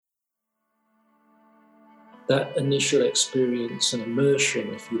that initial experience and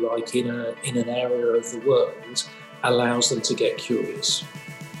immersion, if you like, in an area of the world allows them to get curious.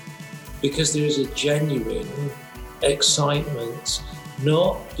 Because there is a genuine excitement,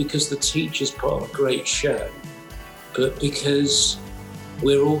 not because the teacher's put on a great show, but because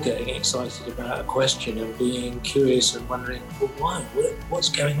we're all getting excited about a question and being curious and wondering, well, why? What's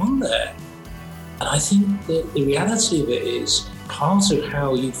going on there? And I think that the reality of it is part of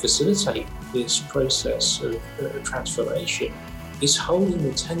how you facilitate this process of transformation is holding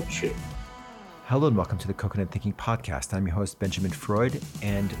the tension. Hello and welcome to the Coconut Thinking Podcast. I'm your host, Benjamin Freud,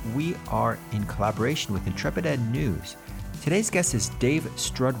 and we are in collaboration with Intrepid Ed News. Today's guest is Dave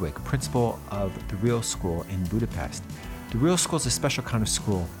Strudwick, principal of the Real School in Budapest. The Real School is a special kind of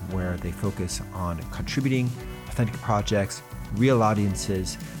school where they focus on contributing, authentic projects, real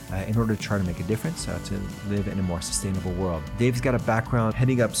audiences in order to try to make a difference, to live in a more sustainable world. Dave's got a background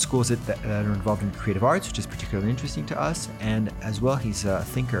heading up schools that are involved in creative arts, which is particularly interesting to us, and as well he's a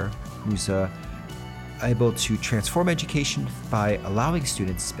thinker who's able to transform education by allowing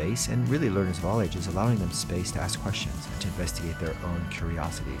students space, and really learners of all ages, allowing them space to ask questions and to investigate their own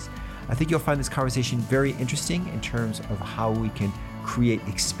curiosities. I think you'll find this conversation very interesting in terms of how we can create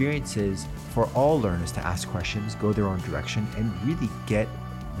experiences for all learners to ask questions, go their own direction, and really get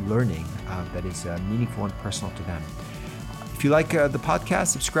learning that is meaningful and personal to them. If you like the podcast,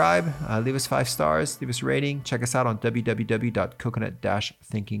 subscribe, leave us 5 stars, leave us a rating. Check us out on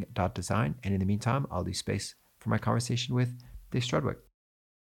www.coconut-thinking.design. And in the meantime, I'll leave space for my conversation with Dave Strudwick.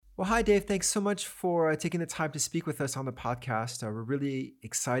 Well, hi, Dave. Thanks so much for taking the time to speak with us on the podcast. We're really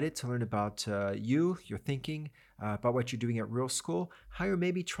excited to learn about you, your thinking, about what you're doing at Real School, how you're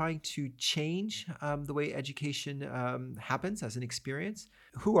maybe trying to change the way education happens as an experience.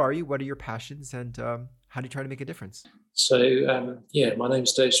 Who are you? What are your passions? And how do you try to make a difference? So, my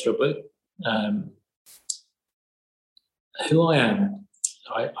name's Dave Strudwick. Who I am,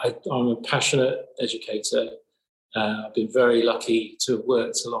 I'm a passionate educator. I've been very lucky to have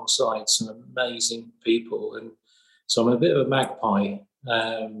worked alongside some amazing people, and so I'm a bit of a magpie.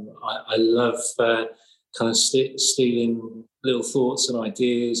 I love kind of stealing little thoughts and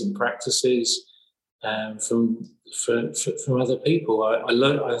ideas and practices from other people.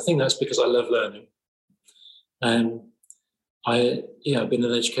 I think that's because I love learning. I've been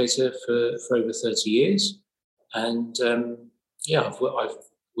an educator for over 30 years, and I've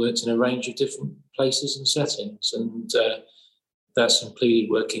worked in a range of different places and settings, and that's included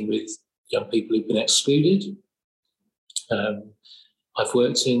working with young people who've been excluded. I've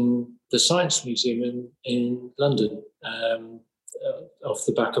worked in the Science Museum in London off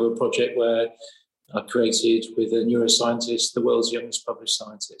the back of a project where I created with a neuroscientist the world's youngest published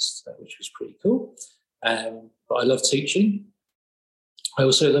scientist, which was pretty cool. But I love teaching. I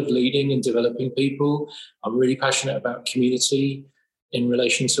also love leading and developing people. I'm really passionate about community in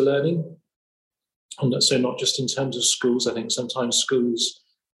relation to learning. And so not just in terms of schools. I think sometimes schools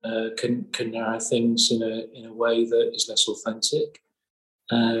can narrow things in a way that is less authentic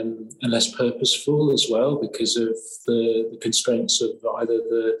and less purposeful as well, because of the constraints of either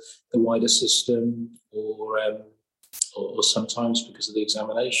the wider system or sometimes because of the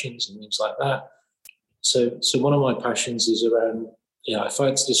examinations and things like that. So one of my passions is around, if I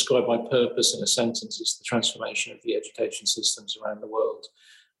had to describe my purpose in a sentence, it's the transformation of the education systems around the world.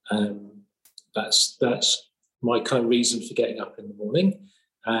 That's my kind of reason for getting up in the morning.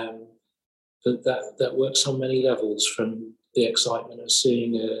 But that works on many levels, from the excitement of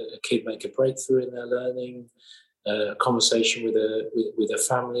seeing a kid make a breakthrough in their learning, a conversation with a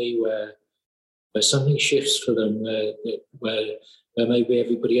family where something shifts for them, where maybe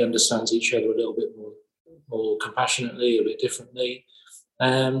everybody understands each other a little bit more compassionately, a bit differently,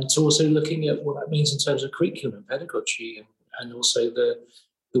 to also looking at what that means in terms of curriculum and pedagogy, and also the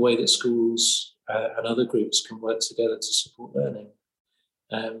way that schools and other groups can work together to support learning.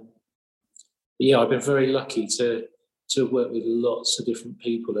 I've been very lucky to work with lots of different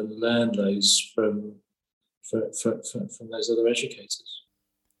people and learn those from those other educators.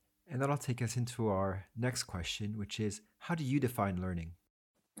 And that'll take us into our next question, which is, how do you define learning?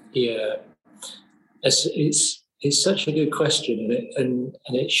 Yeah, it's such a good question, and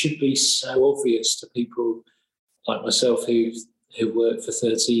it should be so obvious to people like myself who worked for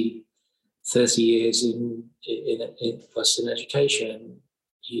 30 years in education.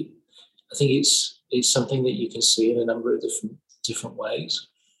 I think it's something that you can see in a number of different ways.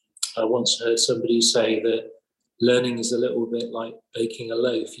 I once heard somebody say that learning is a little bit like baking a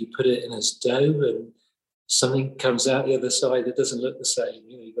loaf. You put it in as dough, and something comes out the other side that doesn't look the same.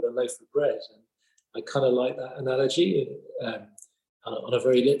 You've got a loaf of bread, and I kind of like that analogy on a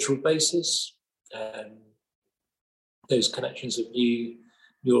very literal basis. those connections of new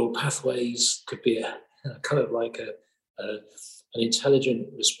neural pathways could be a kind of like an intelligent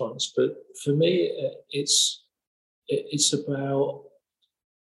response. But for me, it's about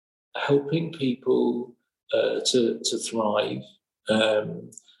helping people to thrive.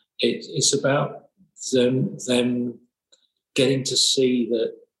 It's about them getting to see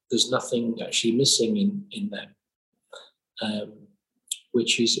that there's nothing actually missing in them,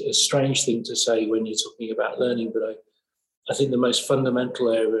 which is a strange thing to say when you're talking about learning. But I think the most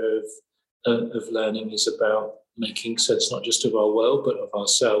fundamental area of learning is about making sense not just of our world but of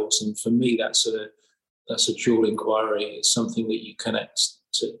ourselves. And for me, that's a dual inquiry. It's something that you connect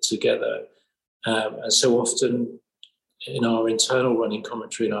together. And so often in our internal running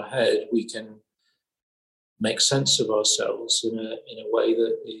commentary in our head, we can make sense of ourselves in a way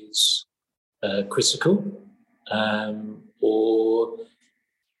that is critical, or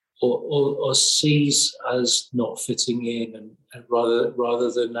sees as not fitting in, and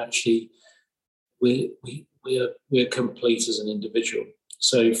rather than actually we're complete as an individual.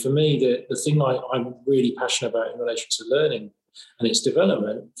 So for me, the thing I'm really passionate about in relation to learning and its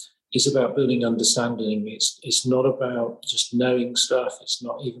development is about building understanding. It's not about just knowing stuff. It's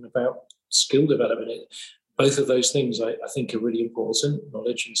not even about skill development. Both of those things I think are really important,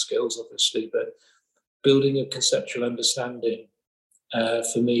 knowledge and skills, obviously, but building a conceptual understanding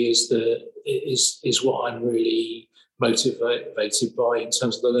for me is what I'm really motivated by in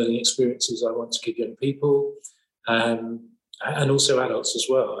terms of the learning experiences I want to give young people, and also adults as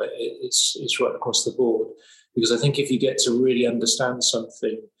well. It's right across the board, because I think if you get to really understand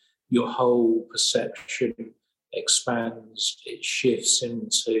something, your whole perception expands. It shifts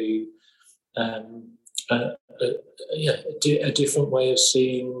into a different way of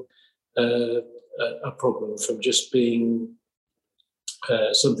seeing a problem, from just being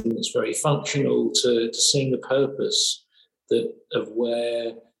something that's very functional to seeing the purpose of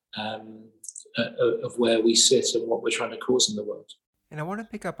where we sit and what we're trying to cause in the world. And I want to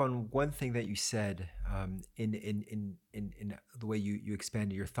pick up on one thing that you said in the way you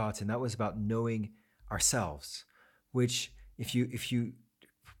expanded your thoughts, and that was about knowing ourselves. Which, if you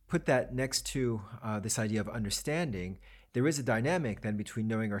put that next to this idea of understanding, there is a dynamic then between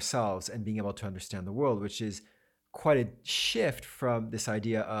knowing ourselves and being able to understand the world, which is quite a shift from this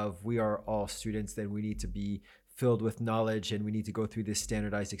idea of we are all students, then we need to be filled with knowledge and we need to go through this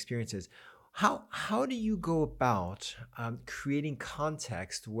standardized experiences. How do you go about creating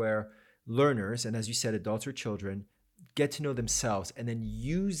context where learners, and as you said, adults or children, get to know themselves and then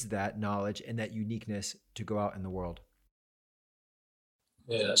use that knowledge and that uniqueness to go out in the world?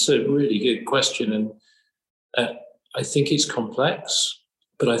 Yeah, that's a really good question. And I think it's complex,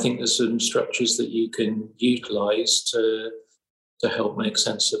 but I think there's some structures that you can utilize to help make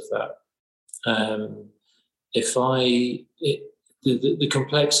sense of that. The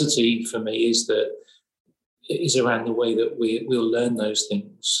complexity for me is around the way that we'll learn those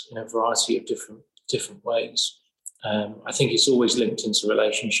things in a variety of different ways. I think it's always linked into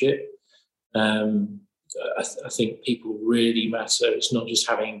relationship. I think people really matter. It's not just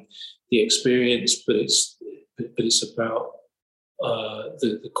having the experience, but it's about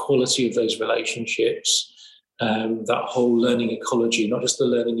the quality of those relationships, that whole learning ecology, not just the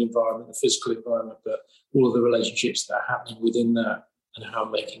learning environment, the physical environment, but all of the relationships that are happening within that and how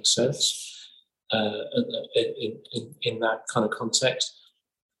making sense in that kind of context.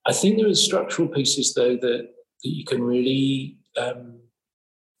 I think there are structural pieces, though, that you can really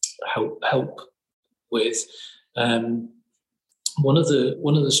help with. One of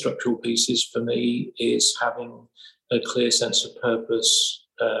the structural pieces for me is having a clear sense of purpose,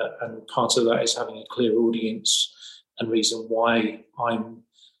 and part of that is having a clear audience and reason why I'm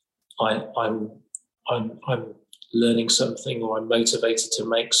learning something, or I'm motivated to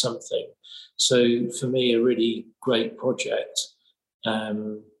make something. So for me, a really great project,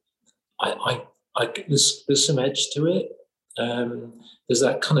 there's some edge to it. There's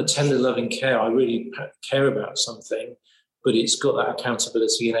that kind of tender, loving care. I really care about something, but it's got that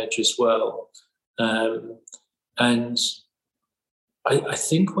accountability and edge as well. And I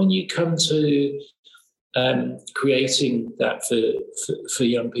think when you come to creating that for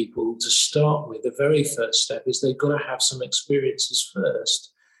young people, to start with, the very first step is they've got to have some experiences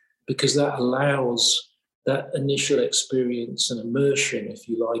first, because that allows that initial experience and immersion, if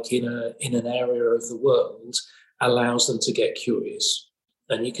you like, in an area of the world, allows them to get curious.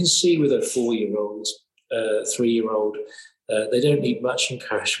 And you can see with a 4-year-old, 3-year-old, they don't need much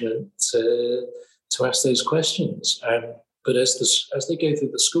encouragement to ask those questions. But as they go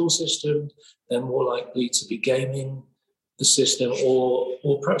through the school system, they're more likely to be gaming the system, or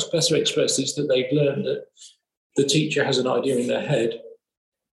perhaps better expressed, is that they've learned that the teacher has an idea in their head,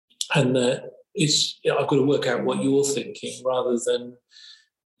 and I've got to work out what you're thinking rather than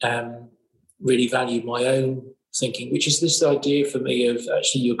really value my own thinking, which is this idea for me of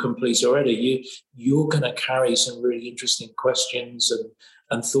actually you're complete already. You're going to carry some really interesting questions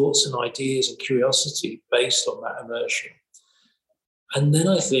and thoughts and ideas and curiosity based on that immersion. And then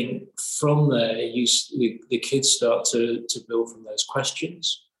I think from there, the kids start to build from those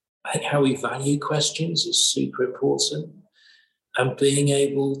questions. I think how we value questions is super important, and being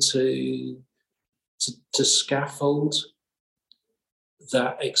able to scaffold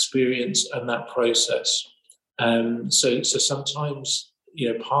that experience and that process. So sometimes,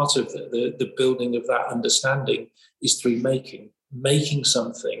 part of the building of that understanding is through making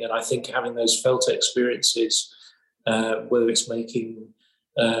something. And I think having those felt experiences, whether it's making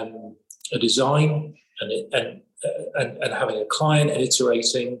a design and having a client and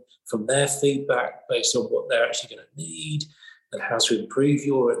iterating from their feedback based on what they're actually going to need and how to improve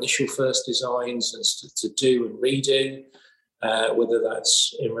your initial first designs and to do and redo, whether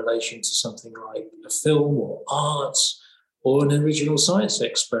that's in relation to something like a film or art or an original science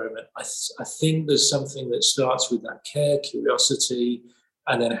experiment. I think there's something that starts with that care, curiosity,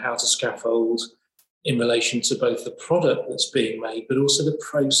 and then how to scaffold in relation to both the product that's being made, but also the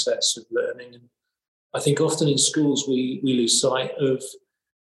process of learning. And I think often in schools we lose sight of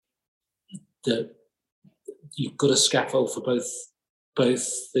that you've got a scaffold for both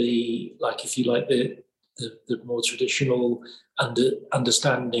the, like, if you like, the more traditional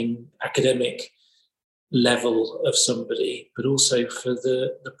understanding academic level of somebody, but also for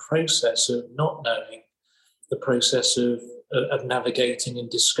the process of not knowing, the process of navigating and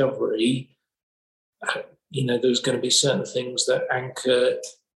discovery. There's going to be certain things that anchor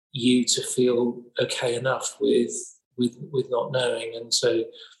you to feel okay enough with not knowing, and so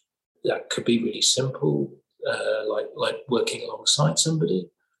that could be really simple, like working alongside somebody,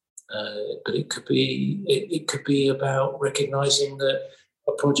 but it could be about recognizing that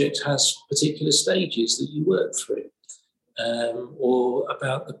a project has particular stages that you work through, or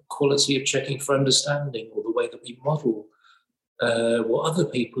about the quality of checking for understanding, or the way that we model what other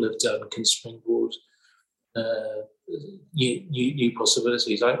people have done can springboard new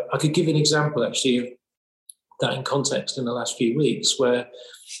possibilities. I could give an example actually of that in context in the last few weeks, where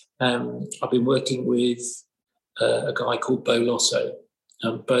I've been working with a guy called Bo Lotto.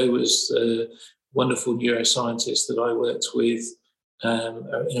 Bo was a wonderful neuroscientist that I worked with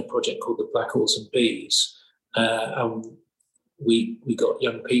in a project called the Black Autumn Bees. And we got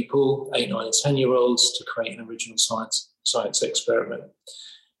young people, 8, 9 and 10-year-olds, to create an original science experiment.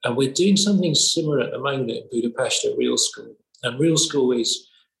 And we're doing something similar at the moment in Budapest at Real School. And Real School is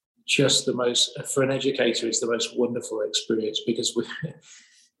just the most, for an educator, is the most wonderful experience, because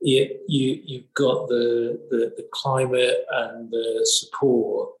you've got the climate and the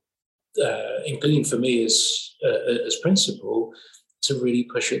support, including for me as principal, to really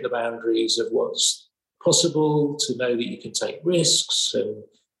push at the boundaries of what's possible, to know that you can take risks and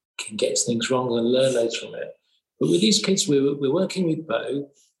can get things wrong and learn loads from it. But with these kids, we're working with Bo,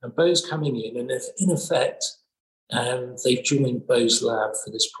 and Bo's coming in, and if, in effect, they've joined Bo's lab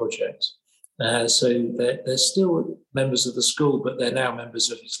for this project. So they're still members of the school, but they're now members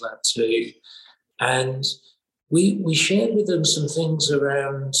of his lab too. And we shared with them some things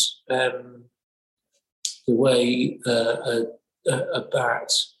around the way a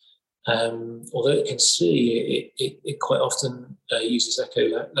bat, although it can see, it quite often uses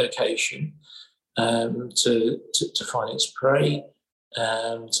echolocation to find its prey,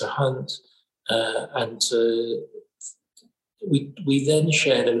 to hunt, and to. We then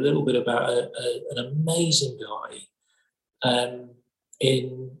shared a little bit about an amazing guy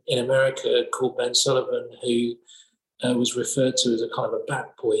in America called Ben Sullivan, who was referred to as a kind of a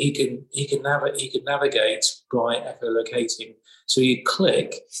bat boy. He could navigate by echolocating. So he'd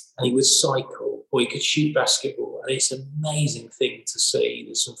click and he would cycle, or he could shoot basketball. And it's an amazing thing to see.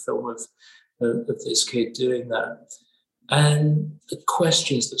 There's some film of this kid doing that, and the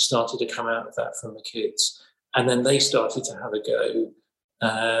questions that started to come out of that from the kids. And then they started to have a go.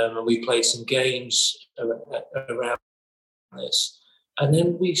 And we played some games around this. And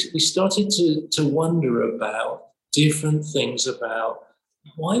then we started to wonder about different things about,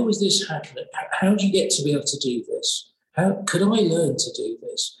 why was this happening? How do you get to be able to do this? How could I learn to do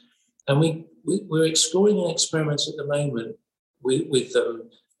this? And we're exploring an experiment at the moment with them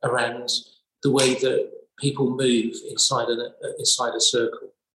around the way that people move inside a circle.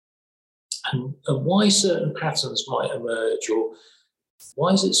 And why certain patterns might emerge, or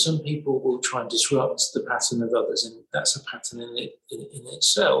why is it some people will try and disrupt the pattern of others, and that's a pattern in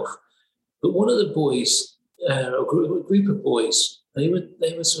itself. But one of the boys a group of boys. They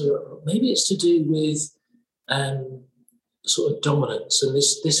were sort of, maybe it's to do with sort of dominance, and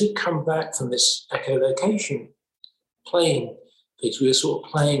this had come back from this echolocation playing piece. We were sort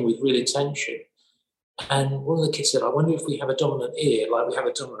of playing with real intention, and one of the kids said, "I wonder if we have a dominant ear, like we have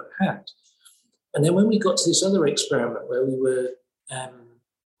a dominant hand." And then when we got to this other experiment where we were,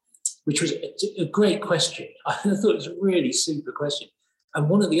 which was a great question, I thought it was a really super question, and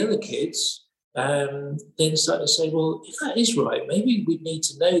one of the other kids then started to say, "Well, if that is right, maybe we'd need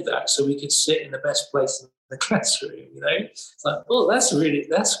to know that so we could sit in the best place in the classroom." It's like, "Oh,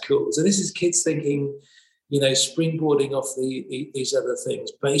 that's cool." So this is kids thinking, springboarding off these other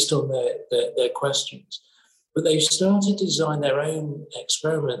things based on their questions. But they've started to design their own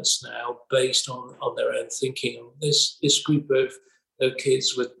experiments now based on their own thinking. And this group of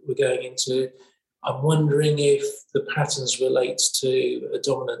kids were going into, I'm wondering if the patterns relates to a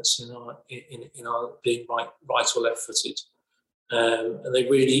dominance in our being right or left footed. And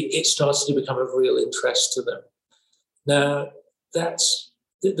it started to become of real interest to them. Now, there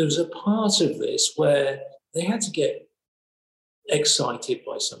was a part of this where they had to get excited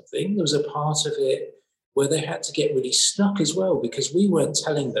by something. There was a part of it where they had to get really stuck as well, because we weren't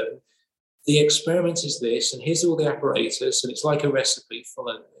telling them the experiment is this, and here's all the apparatus, and it's like a recipe,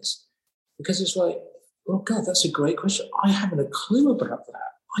 follow this. Because it's like, oh God, that's a great question. I haven't a clue about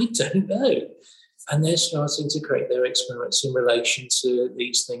that. I don't know. And they're starting to create their experiments in relation to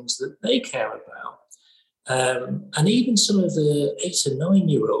these things that they care about. And even some of the 8 or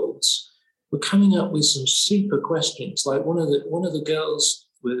 9-year-olds were coming up with some super questions. Like one of the girls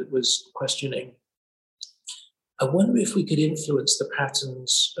was questioning, I wonder if we could influence the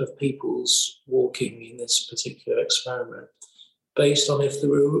patterns of people's walking in this particular experiment based on if there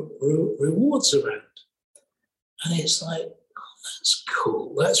were rewards around. And it's like, oh, that's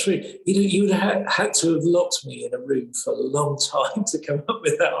cool. That's really, you would have had to have locked me in a room for a long time to come up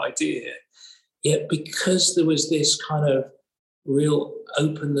with that idea. Yet because there was this kind of real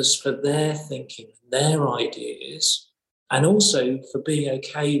openness for their thinking, their ideas, and also for being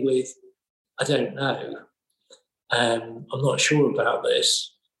okay with, I don't know, I'm not sure about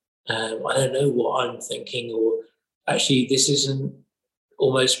this. I don't know what I'm thinking, or actually, this isn't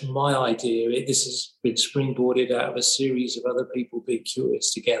almost my idea. This has been springboarded out of a series of other people being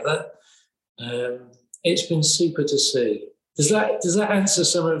curious together. It's been super to see. Does that answer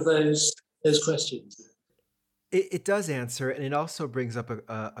some of those questions? It does answer, and it also brings up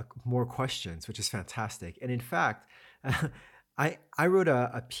more questions, which is fantastic. And in fact, I wrote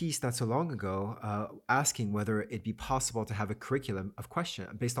a piece not so long ago asking whether it'd be possible to have a curriculum of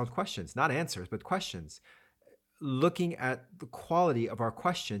based on questions, not answers, but questions, looking at the quality of our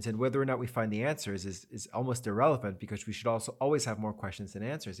questions, and whether or not we find the answers is almost irrelevant, because we should also always have more questions than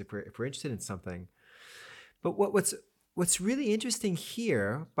answers if we're interested in something. But what's really interesting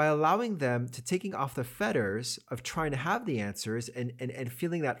here, by allowing them to taking off the fetters of trying to have the answers and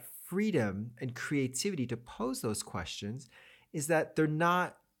feeling that freedom and creativity to pose those questions, is that they're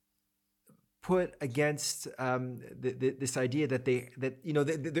not put against this idea that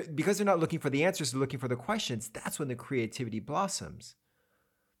because they're not looking for the answers, they're looking for the questions. That's when the creativity blossoms.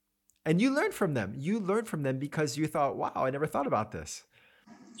 And you learn from them. You learn from them because you thought, wow, I never thought about this.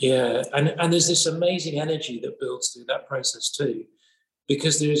 Yeah, and there's this amazing energy that builds through that process too,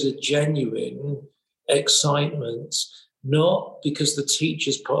 because there is a genuine excitement, not because the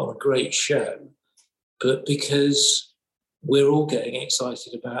teacher's put on a great show, but because we're all getting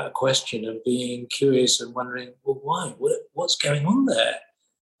excited about a question and being curious and wondering, well, why? What's going on there?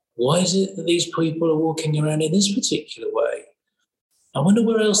 Why is it that these people are walking around in this particular way? I wonder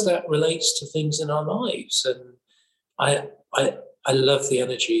where else that relates to things in our lives. And I love the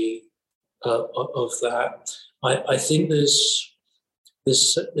energy of that. I think there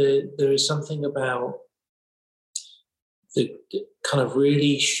is something about the kind of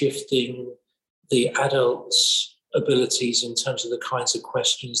really shifting the adults' abilities in terms of the kinds of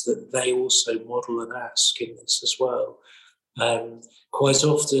questions that they also model and ask in this as well. Quite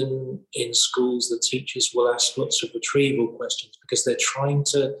often in schools, the teachers will ask lots of retrieval questions because they're trying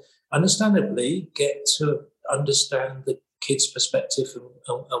to, understandably, get to understand the kid's perspective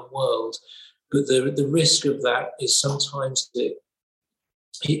and world. But the risk of that is sometimes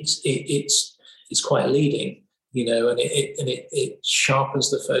it's quite leading, and it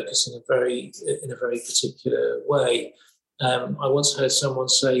sharpens the focus in a very particular way. I once heard someone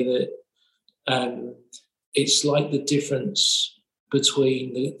say that it's like the difference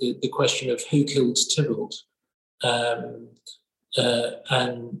between the question of who killed Tybalt and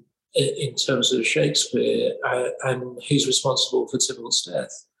in terms of Shakespeare and who's responsible for Tybalt's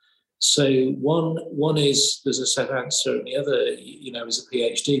death. So one is there's a set answer, and the other, is a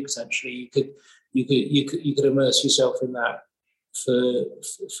PhD potentially. You could immerse yourself in that for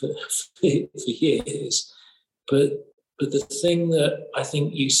years, but the thing that I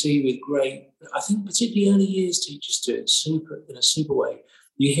think you see with I think particularly early years teachers do it in a super way.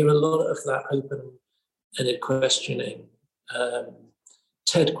 You hear a lot of that open-ended questioning,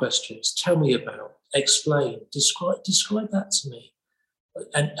 TED questions. Tell me about, explain, describe that to me,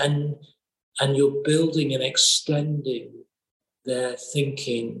 and you're building and extending their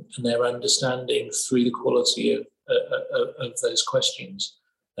thinking and their understanding through the quality of those questions.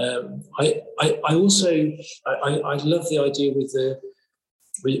 I also love the idea with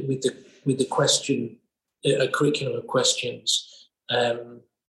the question, a curriculum of questions. I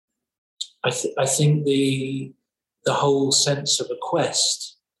think the whole sense of a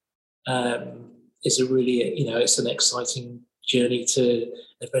quest is a really, it's an exciting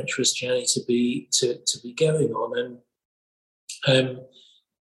adventurous journey to be going on. And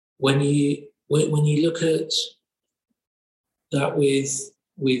when you look at that with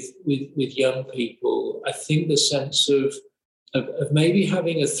young people, I think the sense of maybe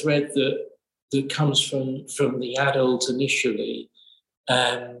having a thread that comes from the adult initially,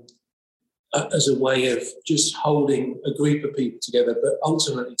 as a way of just holding a group of people together, but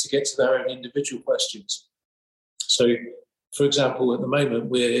ultimately to get to their own individual questions. So, for example, at the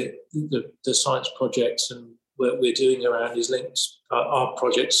moment, the science projects and what we're doing around is linked. Our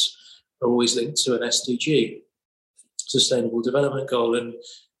projects are always linked to an SDG, Sustainable Development Goal, and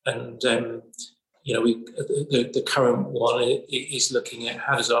the current one is looking at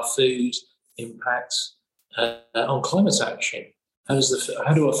how does our food impact on climate action. How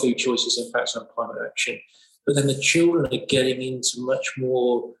do our food choices impact on climate action? But then the children are getting into much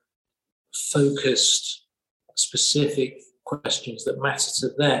more focused, specific questions that matter to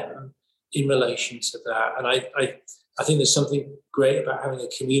them in relation to that. And I think there's something great about having a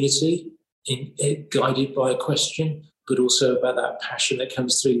community guided by a question, but also about that passion that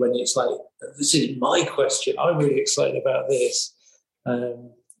comes through when it's like, this is my question, I'm really excited about this,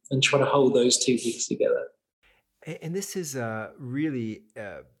 and trying to hold those two things together. And this is really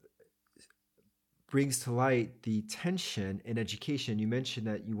brings to light the tension in education. You mentioned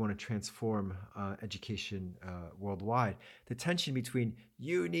that you want to transform education worldwide. The tension between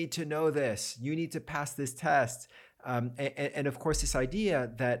you need to know this, you need to pass this test, and of course this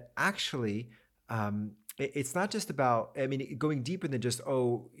idea that actually it's not just about, going deeper than just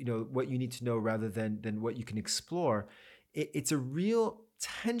what you need to know rather than what you can explore. It's a real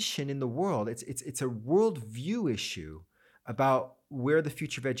tension in the world. It's a worldview issue about where the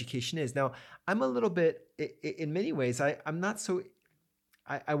future of education is. Now, I'm a little bit, in many ways, I'm not so.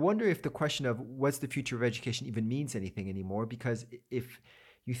 I wonder if the question of what's the future of education even means anything anymore, because if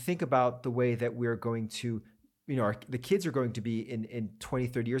you think about the way that we're going to, the kids are going to be in 20,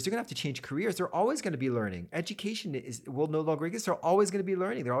 30 years, they're going to have to change careers. They're always going to be learning. Education will no longer exist. They're always going to be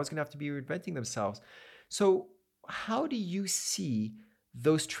learning. They're always going to have to be reinventing themselves. So how do you see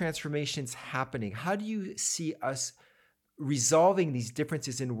those transformations happening? How do you see us resolving these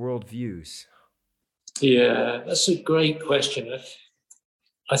differences in worldviews? Yeah, that's a great question.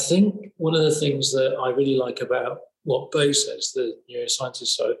 I think one of the things that I really like about what Bo says, the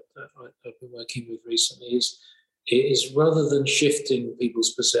neuroscientist I've been working with recently, is rather than shifting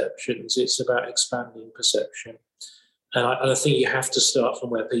people's perceptions, it's about expanding perception. And I think you have to start from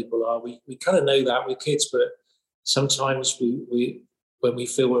where people are. We kind of know that with kids, but sometimes we when we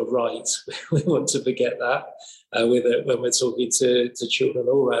feel we're right, we want to forget that when we're talking to children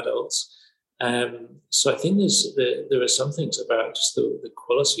or adults. So I think there are some things about just the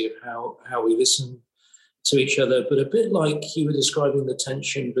quality of how we listen to each other, but a bit like you were describing the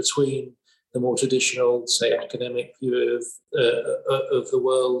tension between the more traditional, say, academic view of the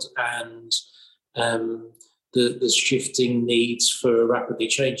world and the shifting needs for a rapidly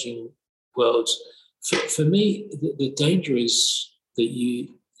changing world. For me, the danger is that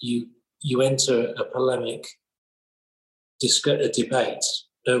you enter a polemic, a debate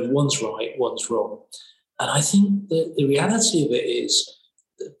of one's right, one's wrong. And I think that the reality of it is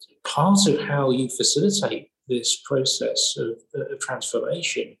that part of how you facilitate this process of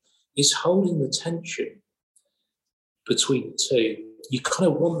transformation is holding the tension between the two. You kind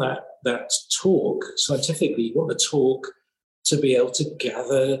of want that talk, scientifically, you want the talk to be able to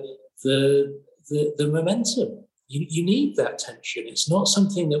gather the momentum. You need that tension. It's not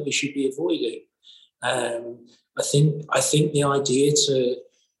something that we should be avoiding. I think the idea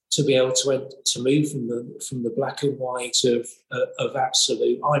to be able to move from the black and white of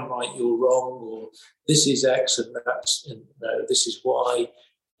absolute I'm right, you're wrong, or this is X and that's and no, this is Y,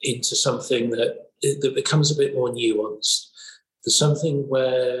 into something that becomes a bit more nuanced. There's something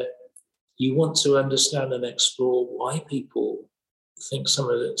where you want to understand and explore why people think some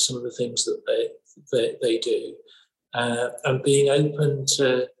of the things that they do, and being open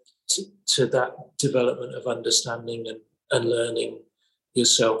to that development of understanding and learning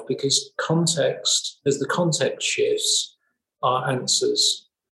yourself, because as the context shifts, our answers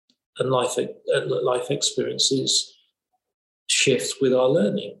and life experiences shift with our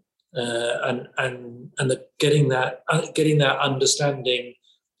learning, and getting that understanding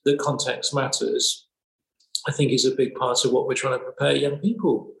that context matters, I think, is a big part of what we're trying to prepare young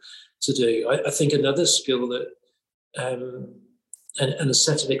people to do. I think another skill that and a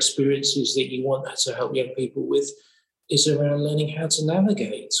set of experiences that you want to help young people with is around learning how to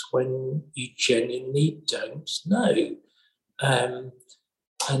navigate when you genuinely don't know, and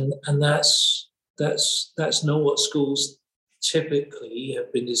that's not what schools typically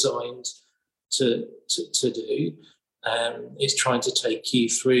have been designed to do. It's trying to take you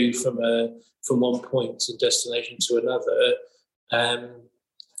through from one point and destination to another,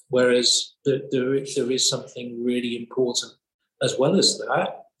 whereas there is something really important as well as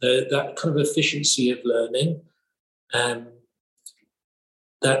that kind of efficiency of learning.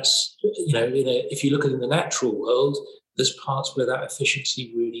 That's, if you look at it in the natural world, there's parts where that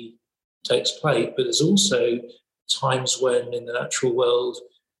efficiency really takes place, but there's also times when in the natural world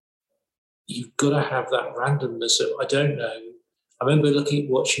you've got to have that randomness of, I don't know. I remember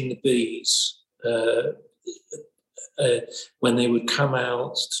watching the bees when they would come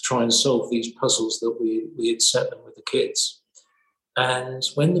out to try and solve these puzzles that we had set them with the kids. And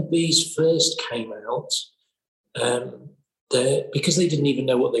when the bees first came out, because they didn't even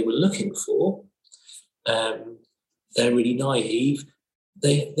know what they were looking for, they're really naive.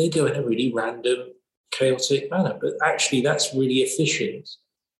 They go in a really random, chaotic manner. But actually, that's really efficient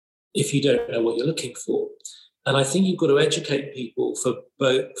if you don't know what you're looking for. And I think you've got to educate people for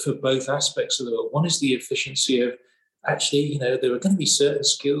both aspects of the world. One is the efficiency of actually, there are going to be certain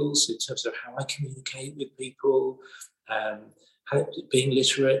skills in terms of how I communicate with people, being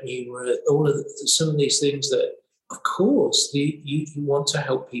literate, numerate, some of these things that, of course, you want to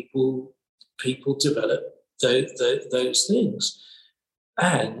help people develop those things.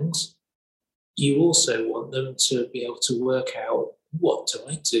 And you also want them to be able to work out, what do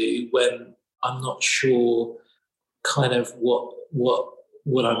I do when I'm not sure kind of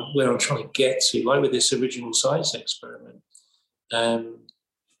where I'm trying to get to, like with this original science experiment.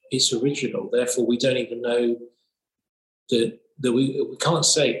 It's original, therefore we don't even know that we can't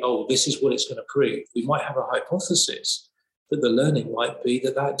say, oh, this is what it's going to prove. We might have a hypothesis, but the learning might be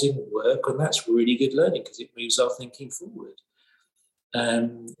that didn't work, and that's really good learning because it moves our thinking forward.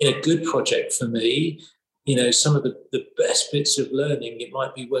 In a good project for me, some of the best bits of learning, it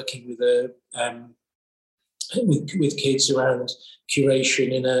might be working with with kids around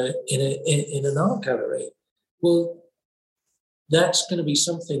curation in an art gallery. Well, that's going to be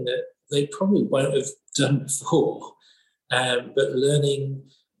something that they probably won't have done before. But learning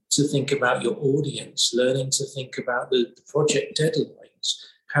to think about your audience, learning to think about the project deadlines,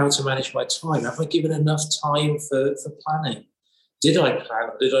 how to manage my time. Have I given enough time for planning? Did I plan,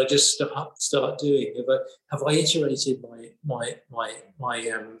 or did I just start doing? Have I iterated my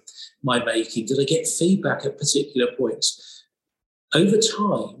making? Did I get feedback at particular points? Over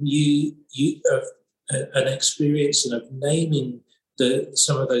time, you have an experience and of naming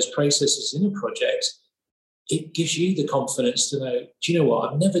some of those processes in a project. It gives you the confidence to know, do you know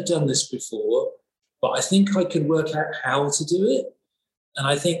what? I've never done this before, but I think I can work out how to do it. And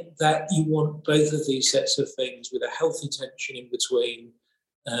I think that you want both of these sets of things with a healthy tension in between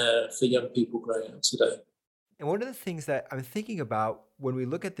for young people growing up today. And one of the things that I'm thinking about when we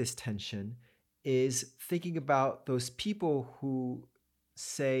look at this tension is thinking about those people who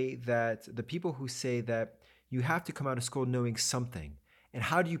say that you have to come out of school knowing something. And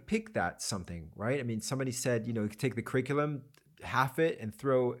how do you pick that something, right? I mean, somebody said, you can take the curriculum, half it, and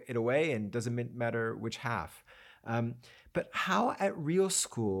throw it away, and it doesn't matter which half. But how at Real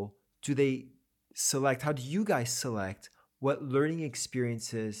School do they select? How do you guys select what learning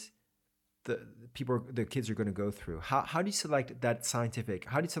experiences the kids are going to go through? How do you select that scientific?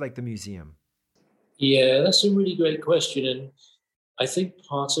 How do you select the museum? Yeah, that's a really great question, and I think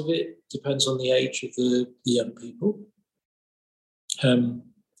part of it depends on the age of the young people.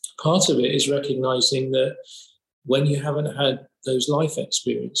 Part of it is recognizing that when you haven't had those life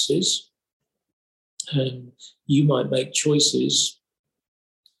experiences, you might make choices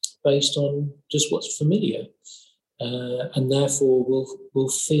based on just what's familiar, and therefore will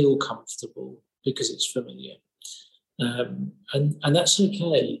feel comfortable because it's familiar. And that's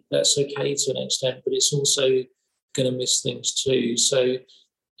okay. That's okay to an extent, but it's also going to miss things too. So,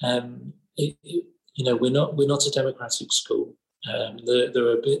 we're not a democratic school. There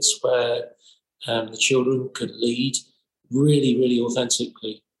are bits where the children could lead really, really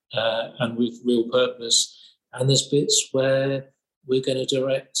authentically and with real purpose. And there's bits where we're going to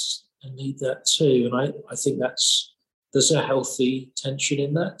direct and lead that too. And I think there's a healthy tension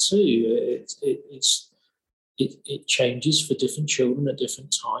in that too. It changes for different children at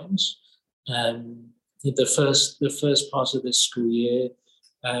different times. The first part of this school year,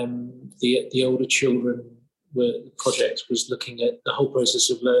 the older children the project was looking at the whole process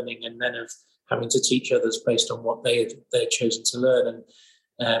of learning and then of having to teach others based on what they had chosen to learn.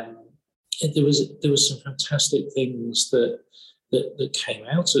 And there was some fantastic things that came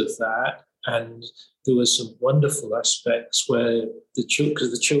out of that, and there were some wonderful aspects where the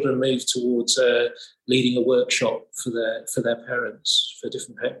children moved towards leading a workshop for their parents, for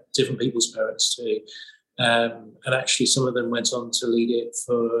different people's parents too, and actually some of them went on to lead it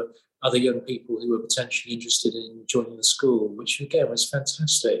for other young people who were potentially interested in joining the school, which again was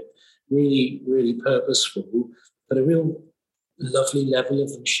fantastic, really, really purposeful, but a real lovely level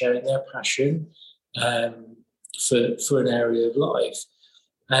of them sharing their passion for an area of life.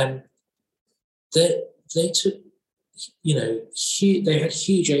 They took, they had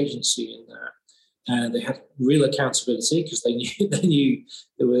huge agency in that, and they had real accountability because they knew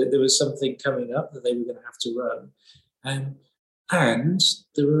there was something coming up that they were going to have to run. And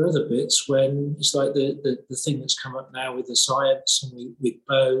there were other bits when it's like the thing that's come up now with the science and with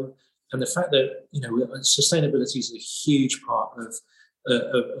Bo, and the fact that sustainability is a huge part of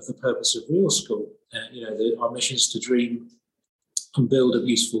the purpose of Real School. Our mission is to dream and build a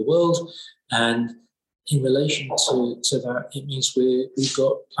beautiful world, and in relation to that, it means we've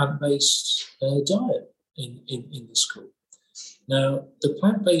got plant-based diet in the school. Now, the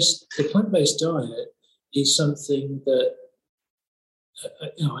plant-based diet is something that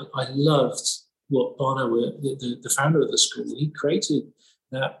I loved what Barno, the founder of the school, he created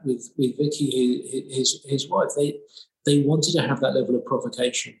that with Vicky, his wife. They wanted to have that level of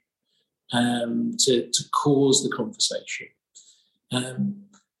provocation to cause the conversation.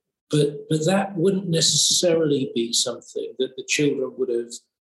 But that wouldn't necessarily be something that the children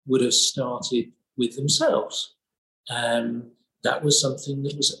would have started with themselves. That was something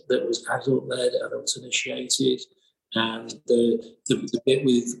that was adult-led, adult-initiated. And the bit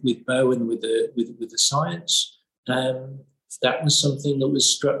with Bo and with the science, that was something that was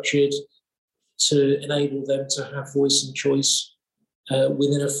structured to enable them to have voice and choice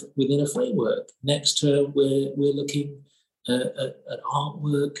within a framework. Next term, we're looking at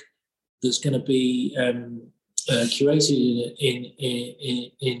artwork that's going to be curated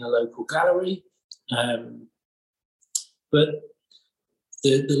in a local gallery. But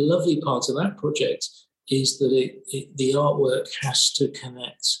the lovely part of that project is that the artwork has to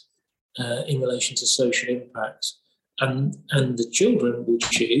connect in relation to social impact, and the children will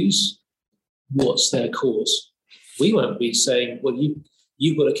choose what's their cause. We won't be saying, well,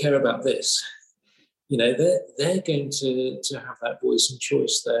 you've got to care about this. They're going to have that voice and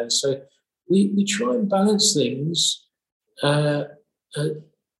choice there. So we try and balance things. Again,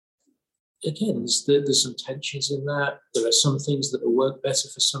 there's some tensions in that. There are some things that will work better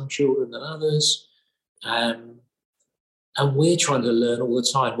for some children than others. And we're trying to learn all the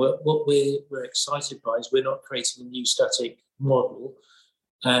time. What we're excited by is we're not creating a new static model.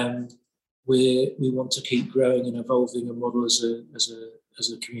 We want to keep growing and evolving a model as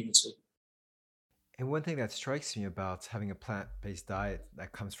a community. And one thing that strikes me about having a plant-based diet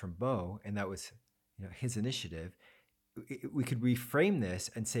that comes from Bo, and that was his initiative, we could reframe this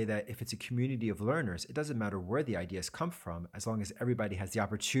and say that if it's a community of learners, it doesn't matter where the ideas come from, as long as everybody has the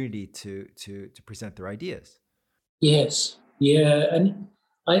opportunity to present their ideas. Yes, yeah, and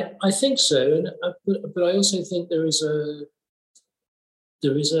I think so, and but I also think there is a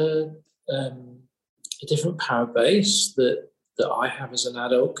different power base that I have as an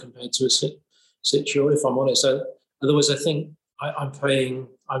adult compared to a 6-year-old, if I'm honest. Otherwise, I think I'm trying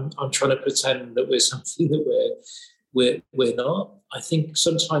to pretend that we're something that we're not. I think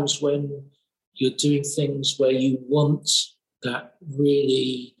sometimes when you're doing things where you want that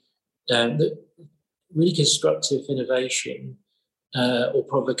really constructive innovation or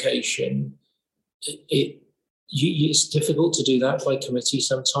provocation, it's difficult to do that by committee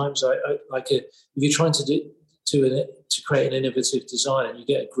sometimes. If you're trying to create an innovative design and you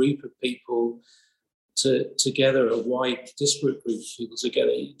get a group of people together, a wide disparate group of people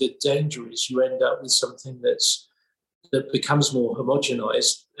together, the danger is you end up with something that becomes more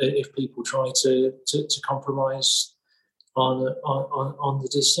homogenized if people try to compromise on the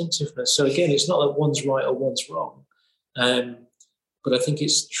distinctiveness. So again, it's not that one's right or one's wrong, but I think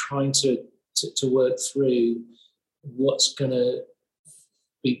it's trying to work through what's going to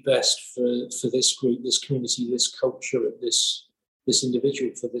be best for this group, this community, this culture, and this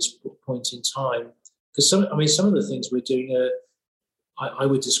individual for this point in time. Because some of the things we're doing I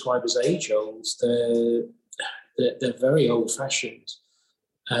would describe as age old. They're very old fashioned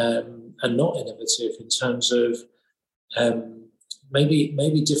and not innovative in terms of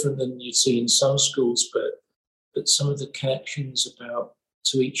maybe different than you'd see in some schools, but some of the connections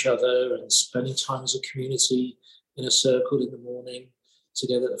to each other and spending time as a community in a circle in the morning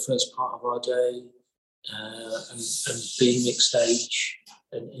together at the first part of our day, and being mixed age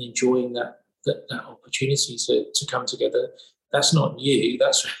and enjoying that opportunity to come together. That's not new.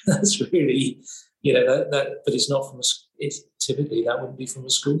 That's really, that. But it's not from it's typically that wouldn't be from a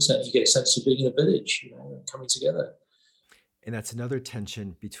school setting. You get a sense of being in a village, and coming together. And that's another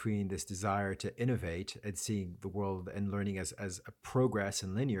tension between this desire to innovate and seeing the world and learning as a progress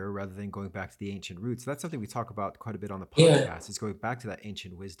and linear rather than going back to the ancient roots. That's something we talk about quite a bit on the podcast, is going back to that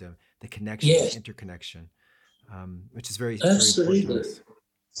ancient wisdom, the connection, the interconnection, which is very, absolutely. very important to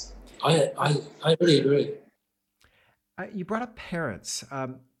us. I really agree. You brought up parents.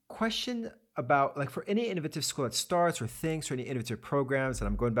 Question about, like, for any innovative school that starts or thinks, or any innovative programs, and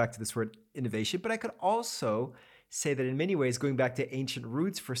I'm going back to this word innovation, but I could also say that in many ways, going back to ancient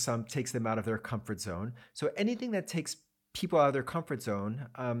roots for some takes them out of their comfort zone. So anything that takes people out of their comfort zone,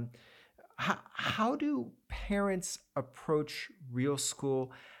 how do parents approach real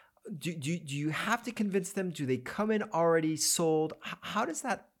school? Do you have to convince them? Do they come in already sold? How does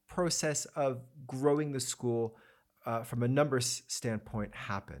that process of growing the school from a numbers standpoint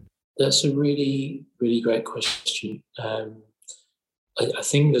happen? That's a really, really great question. I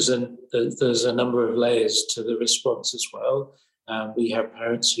think there's a number of layers to the response as well. We have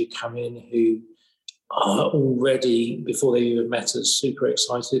parents who come in who are already, before they even met us, super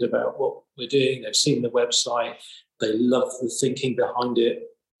excited about what we're doing. They've seen the website. They love the thinking behind it.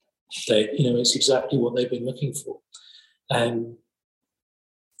 It's exactly what they've been looking for.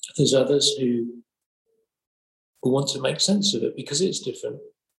 There's others who want to make sense of it because it's different,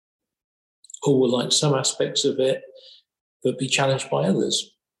 or will like some aspects of it, but be challenged by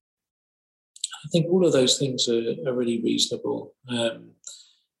others. I think all of those things are really reasonable. I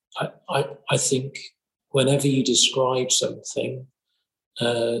think whenever you describe something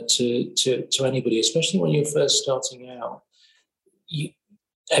to anybody, especially when you're first starting out,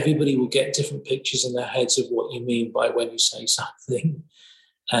 everybody will get different pictures in their heads of what you mean by when you say something.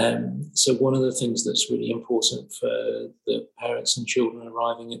 So one of the things that's really important for the parents and children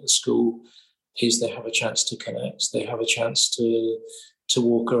arriving at the school is they have a chance to connect. They have a chance to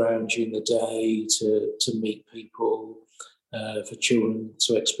walk around during the day, to meet people, for children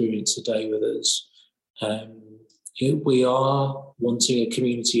to experience a day with us. We are wanting a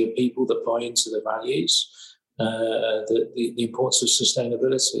community of people that buy into the values. The importance of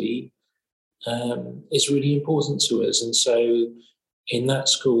sustainability is really important to us, and so in that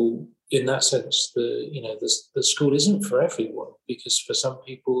school, in that sense, the school isn't for everyone, because for some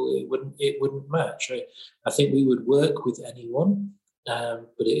people it wouldn't match. I think we would work with anyone,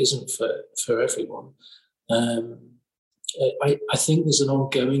 but it isn't for everyone. I think there's an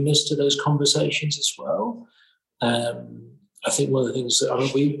ongoingness to those conversations as well. I think one of the things that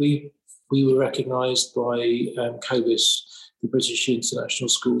we were recognised by COBIS, the British International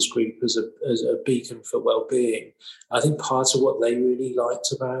Schools Group, as a beacon for well-being. I think part of what they really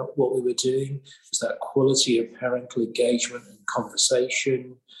liked about what we were doing was that quality of parental engagement and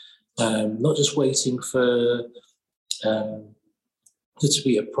conversation, not just waiting for there to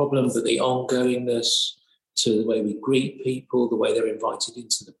be a problem, but the ongoingness to the way we greet people, the way they're invited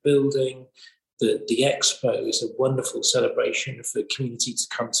into the building. The expo is a wonderful celebration for the community to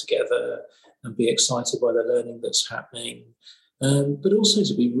come together and be excited by the learning that's happening, but also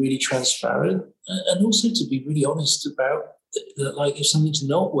to be really transparent and also to be really honest about like if something's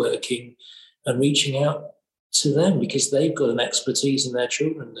not working, and reaching out to them because they've got an expertise in their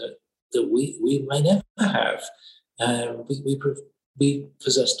children that we may never have. We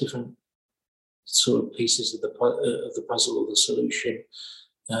possess different sort of pieces of the puzzle or the solution.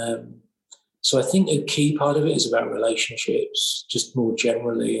 So I think a key part of it is about relationships, just more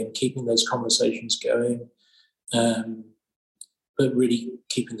generally, and keeping those conversations going, but really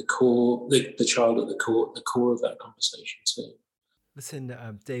keeping the child at the core of that conversation too.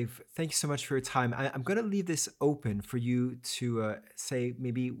 Listen, Dave, thank you so much for your time. I'm going to leave this open for you to say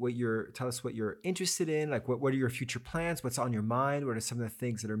maybe tell us what you're interested in, like what are your future plans, what's on your mind, what are some of the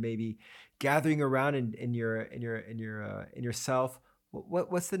things that are maybe gathering around in yourself.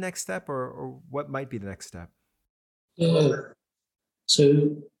 What's the next step, or what might be the next step? Yeah.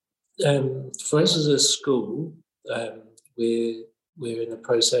 So for us as a school, we're in the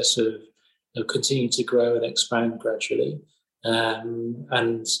process of continuing to grow and expand gradually,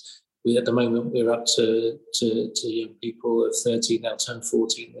 and we at the moment we're up to young people of 13, now turn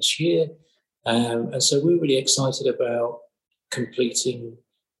 14 this year, and so we're really excited about completing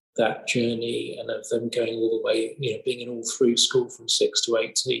that journey and of them going all the way, being in all through school from 6 to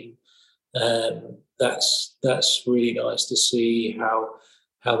 18. That's really nice to see how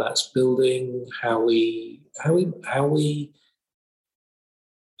that's building, how we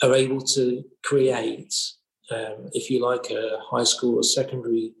are able to create, if you like, a high school or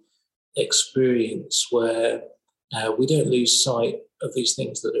secondary experience where we don't lose sight of these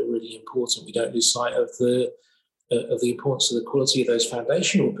things that are really important. We don't lose sight of the importance of the quality of those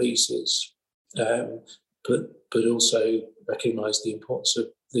foundational pieces, but also recognise the importance of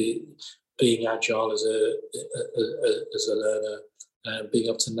the being agile as a learner, being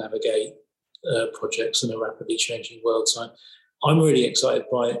able to navigate projects in a rapidly changing world. So I'm really excited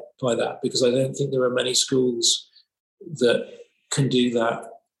by that, because I don't think there are many schools that can do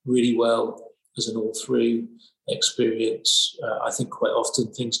that really well as an all-through experience. I think quite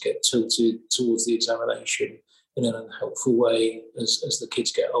often things get tilted towards the examination in an unhelpful way as the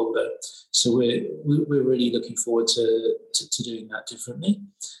kids get older. So we're really looking forward to doing that differently.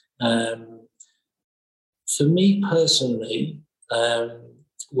 For me personally,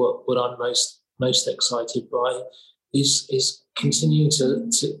 what I'm most excited by is continuing to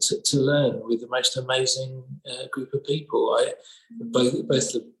learn with the most amazing group of people. Both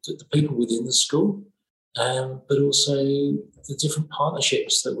the people within the school, but also the different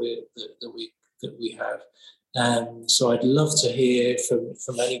partnerships that we have. So I'd love to hear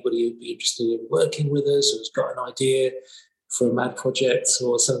from anybody who'd be interested in working with us, who's got an idea for a mad project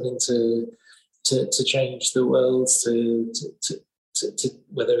or something to change the world, to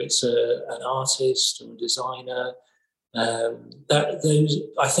whether it's an artist or a designer. I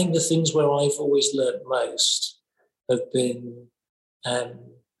think the things where I've always learned most have been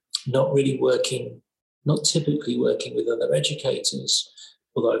not typically working with other educators,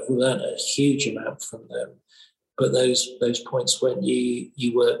 although I've learned a huge amount from them. But those points when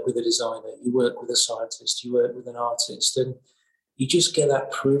you work with a designer, you work with a scientist, you work with an artist, and you just get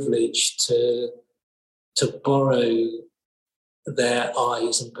that privilege to borrow their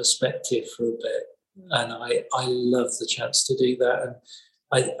eyes and perspective for a bit. And I love the chance to do that.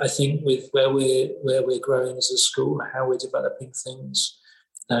 And I think with where we're growing as a school, how we're developing things,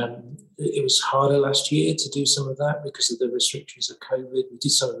 it was harder last year to do some of that because of the restrictions of COVID. We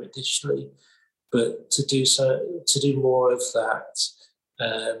did some of it digitally, but to do more of that,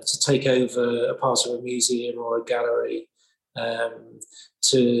 to take over a part of a museum or a gallery,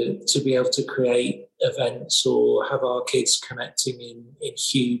 to be able to create events or have our kids connecting in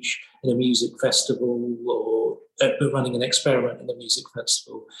a music festival, or running an experiment in a music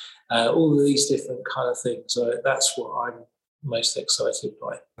festival, all of these different kind of things. That's what I'm most excited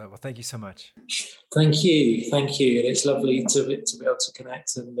by. Well, thank you so much. Thank you. And it's lovely to be able to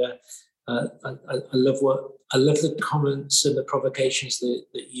connect. And I love the comments and the provocations that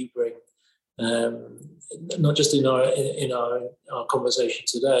you bring. Not just in our conversation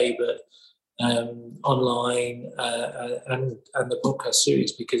today, but online and the podcast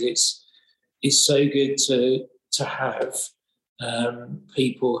series, because it's so good to have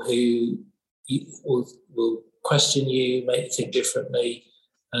people who will question you, make you think differently,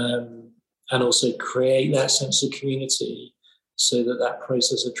 and also create that sense of community, so that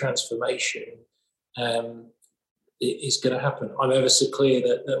process of transformation is going to happen. I'm ever so clear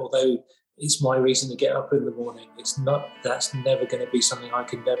that although it's my reason to get up in the morning, that's never going to be something I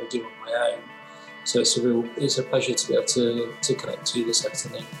can never do on my own. So it's a pleasure to be able to connect to you this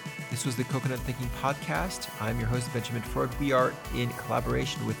afternoon. This was the Coconut Thinking Podcast. I'm your host, Benjamin Freud. We are in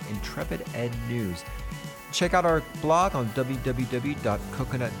collaboration with Intrepid Ed News. Check out our blog on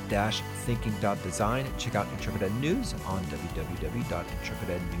www.coconut-thinking.design. Check out Intrepid Ed News on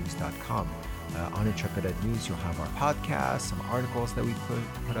www.intrepidednews.com. On Intrepid Ed News, you'll have our podcast, some articles that we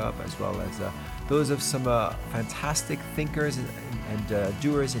put up, as well as those of some fantastic thinkers and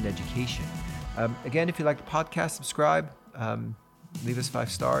doers in education. Again, if you like the podcast, subscribe, leave us 5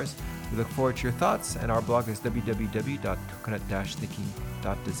 stars. We look forward to your thoughts, and our blog is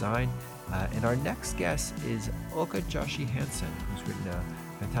www.coconut-thinking.design. And our next guest is Ulka Joshi Hansen, who's written a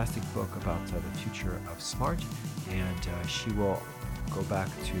fantastic book about the future of smart, and she will go back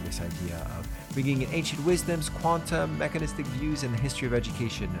to this idea of bringing in ancient wisdoms, quantum, mechanistic views, and the history of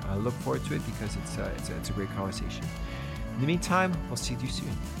education. I look forward to it because it's a great conversation. In the meantime, we'll see you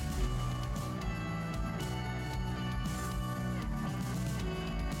soon.